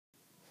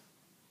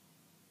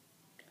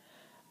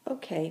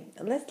Okay,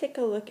 let's take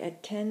a look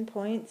at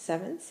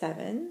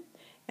 10.77,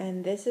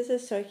 and this is a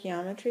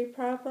stoichiometry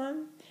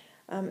problem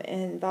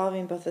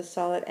involving both a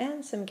solid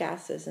and some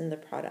gases in the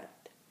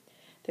product.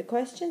 The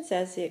question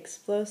says the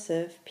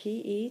explosive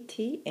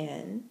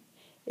PETN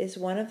is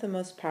one of the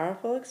most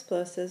powerful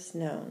explosives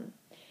known.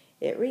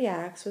 It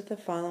reacts with the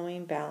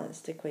following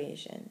balanced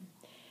equation.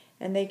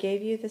 And they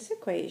gave you this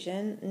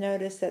equation.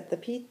 Notice that the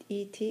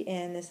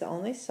PETN is the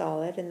only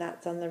solid, and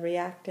that's on the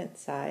reactant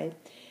side.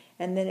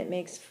 And then it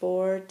makes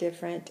 4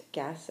 different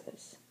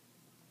gases.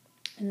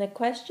 And the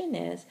question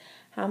is,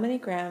 how many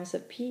grams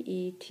of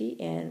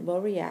PETN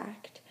will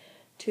react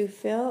to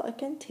fill a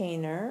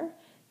container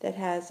that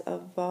has a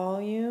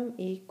volume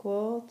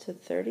equal to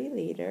 30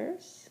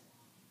 liters,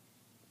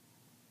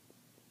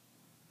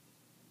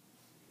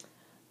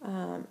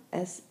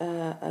 as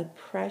a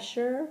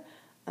pressure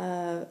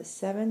of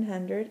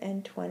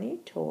 720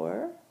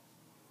 torr,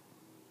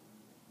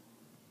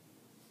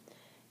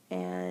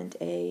 and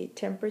a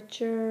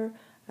temperature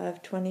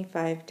of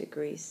 25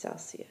 degrees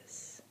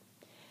Celsius.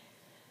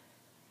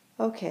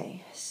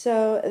 Okay,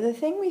 so the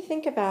thing we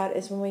think about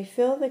is when we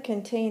fill the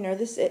container,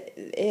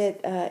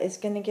 it is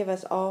going to give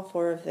us all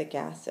 4 of the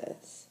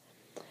gases.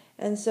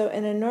 And so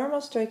in a normal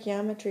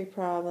stoichiometry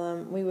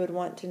problem, we would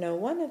want to know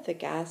one of the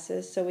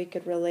gases so we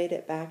could relate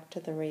it back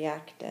to the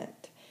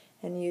reactant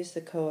and use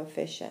the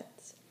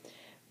coefficients.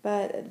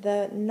 But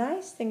the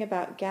nice thing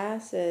about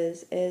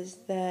gases is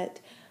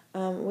that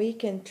we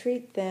can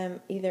treat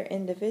them either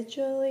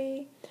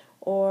individually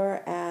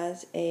or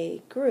as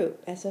a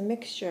group, as a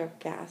mixture of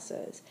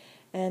gases.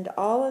 And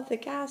all of the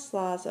gas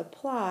laws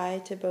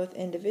apply to both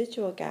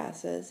individual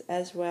gases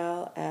as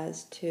well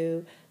as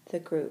to the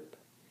group.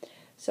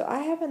 So I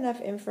have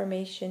enough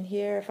information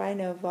here. If I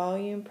know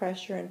volume,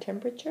 pressure, and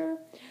temperature,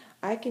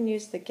 I can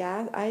use the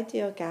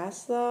ideal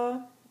gas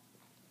law,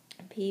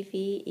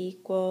 PV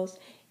equals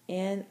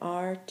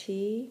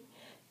nRT,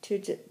 to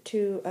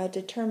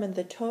determine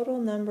the total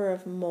number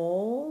of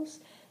moles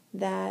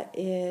that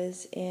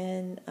is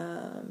in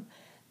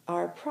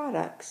our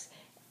products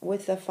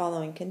with the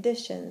following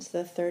conditions: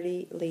 the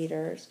 30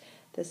 liters,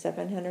 the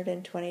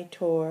 720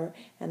 torr,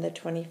 and the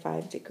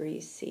 25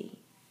 degrees C.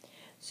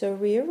 So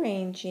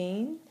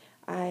rearranging,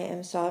 I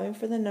am solving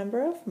for the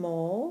number of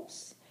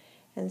moles,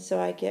 and so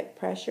I get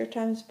pressure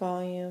times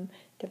volume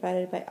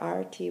divided by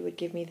RT would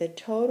give me the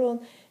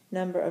total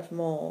number of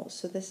moles.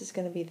 So this is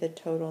going to be the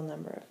total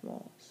number of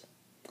moles.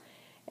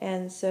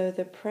 And so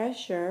the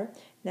pressure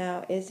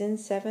now is in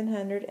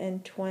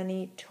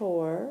 720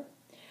 torr.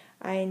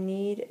 I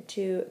need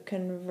to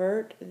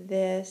convert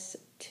this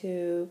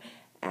to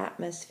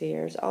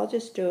atmospheres. I'll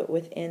just do it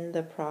within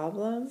the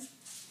problem,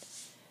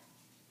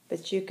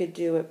 but you could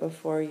do it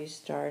before you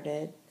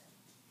started.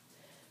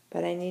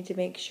 But I need to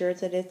make sure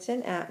that it's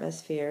in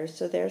atmospheres.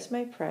 So there's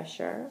my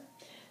pressure.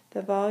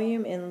 The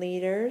volume in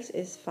liters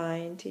is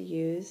fine to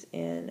use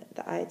in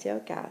the ideal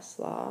gas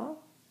law.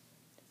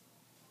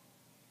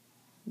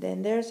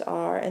 Then there's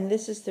R, and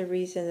this is the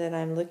reason that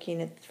I'm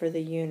looking for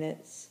the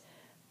units,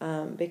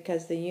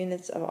 because the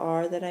units of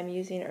R that I'm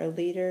using are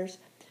liters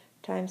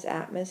times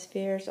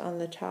atmospheres on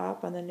the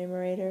top, on the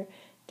numerator,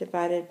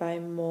 divided by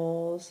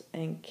moles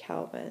and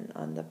Kelvin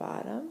on the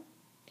bottom.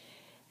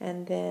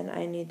 And then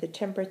I need the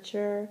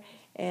temperature,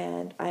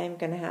 and I am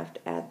going to have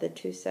to add the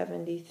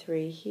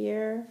 273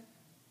 here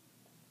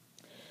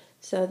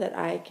so that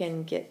I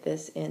can get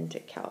this into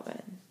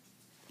Kelvin.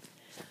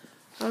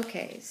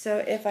 Okay, so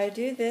if I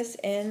do this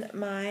in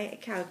my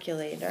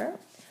calculator,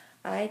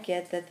 I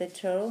get that the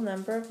total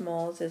number of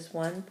moles is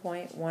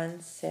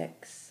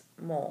 1.16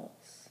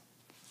 moles.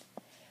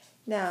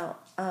 Now,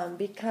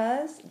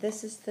 because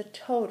this is the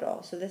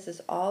total, so this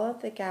is all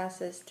of the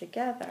gases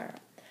together,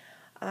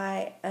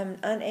 I am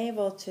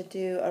unable to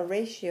do a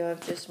ratio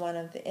of just one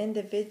of the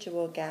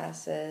individual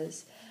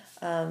gases,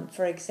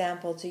 for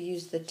example, to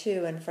use the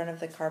 2 in front of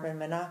the carbon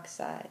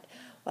monoxide.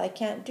 Well, I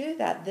can't do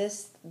that.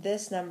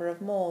 This number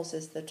of moles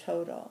is the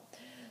total.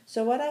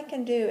 So what I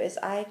can do is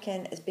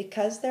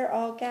because they're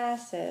all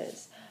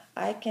gases,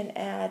 I can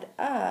add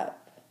up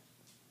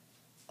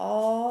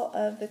all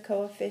of the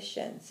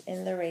coefficients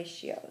in the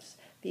ratios.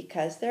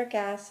 Because they're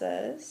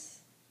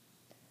gases,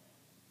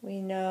 we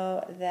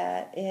know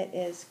that it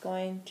is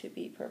going to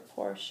be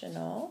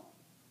proportional.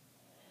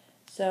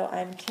 So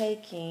I'm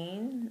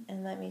taking,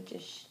 and let me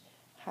just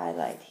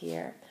highlight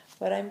here,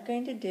 what I'm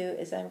going to do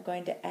is I'm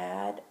going to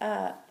add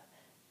up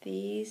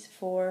these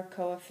 4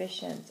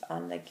 coefficients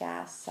on the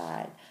gas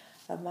side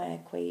of my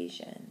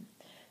equation.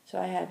 So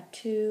I have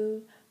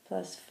 2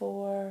 plus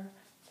 4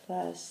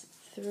 plus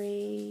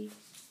 3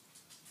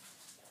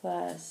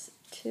 plus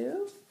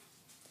 2.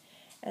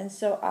 And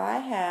so I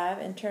have,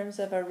 in terms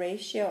of a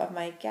ratio of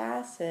my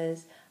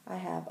gases, I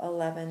have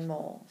 11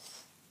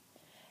 moles.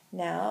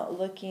 Now,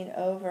 looking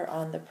over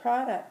on the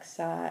product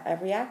side,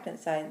 reactant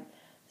side,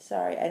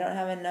 sorry, I don't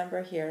have a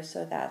number here,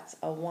 so that's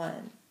a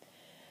 1.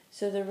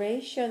 So the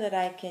ratio that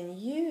I can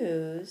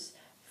use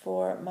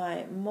for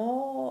my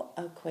mole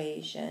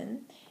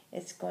equation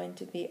is going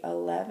to be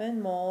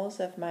 11 moles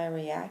of my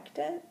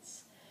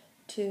reactants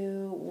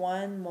to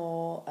 1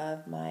 mole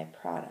of my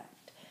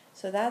product.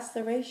 So that's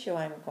the ratio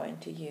I'm going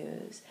to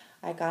use.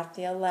 I got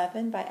the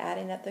 11 by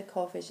adding up the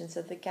coefficients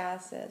of the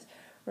gases.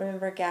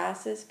 Remember,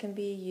 gases can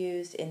be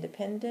used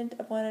independent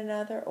of one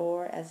another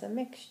or as a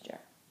mixture.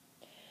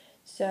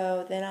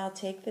 So then I'll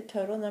take the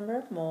total number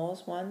of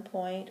moles,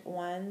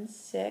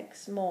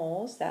 1.16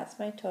 moles, that's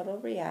my total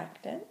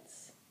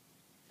reactants,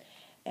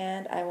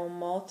 and I will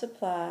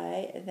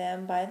multiply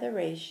them by the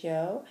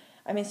ratio.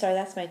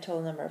 That's my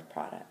total number of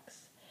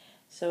products.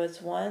 So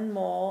it's 1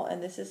 mole,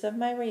 and this is of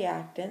my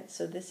reactant,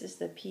 so this is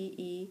the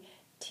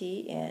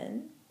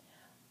PETN,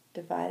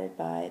 divided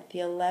by the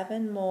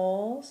 11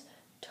 moles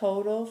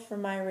total for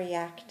my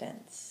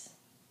reactants.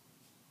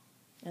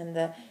 And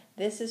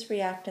this is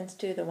reactants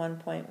to the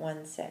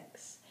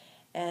 1.16.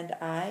 And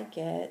I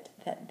get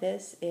that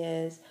this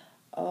is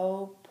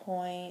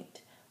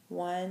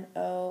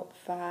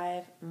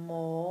 0.105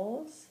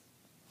 moles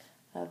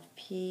of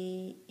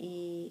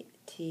PETN.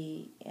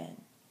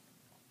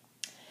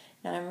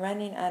 Now I'm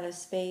running out of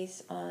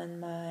space on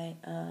my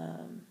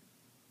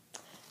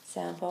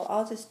sample.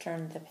 I'll just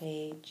turn the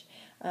page.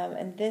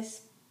 And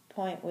this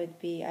point would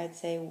be, I'd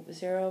say,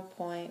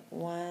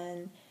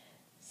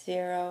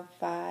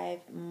 0.105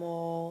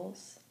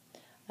 moles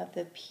of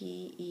the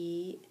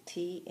PETN,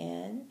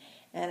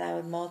 and I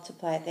would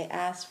multiply it. They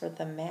asked for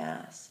the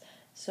mass,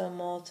 so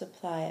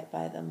multiply it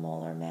by the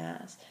molar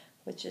mass,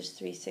 which is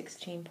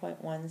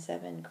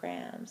 316.17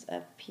 grams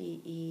of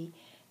PETN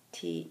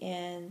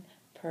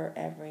per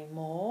every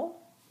mole.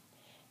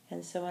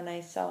 And so when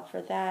I solve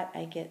for that,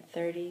 I get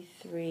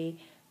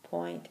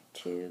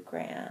 33.2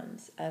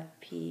 grams of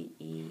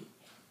PETN.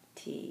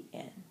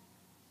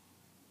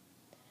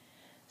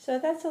 So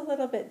that's a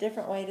little bit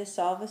different way to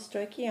solve a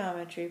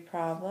stoichiometry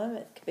problem,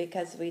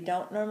 because we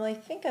don't normally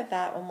think of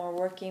that when we're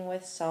working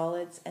with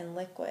solids and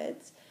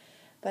liquids.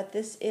 But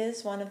this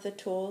is one of the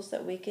tools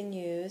that we can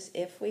use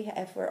if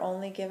we're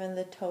only given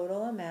the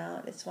total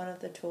amount. It's one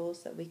of the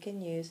tools that we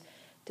can use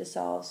to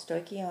solve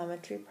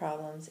stoichiometry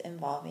problems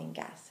involving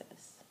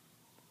gases.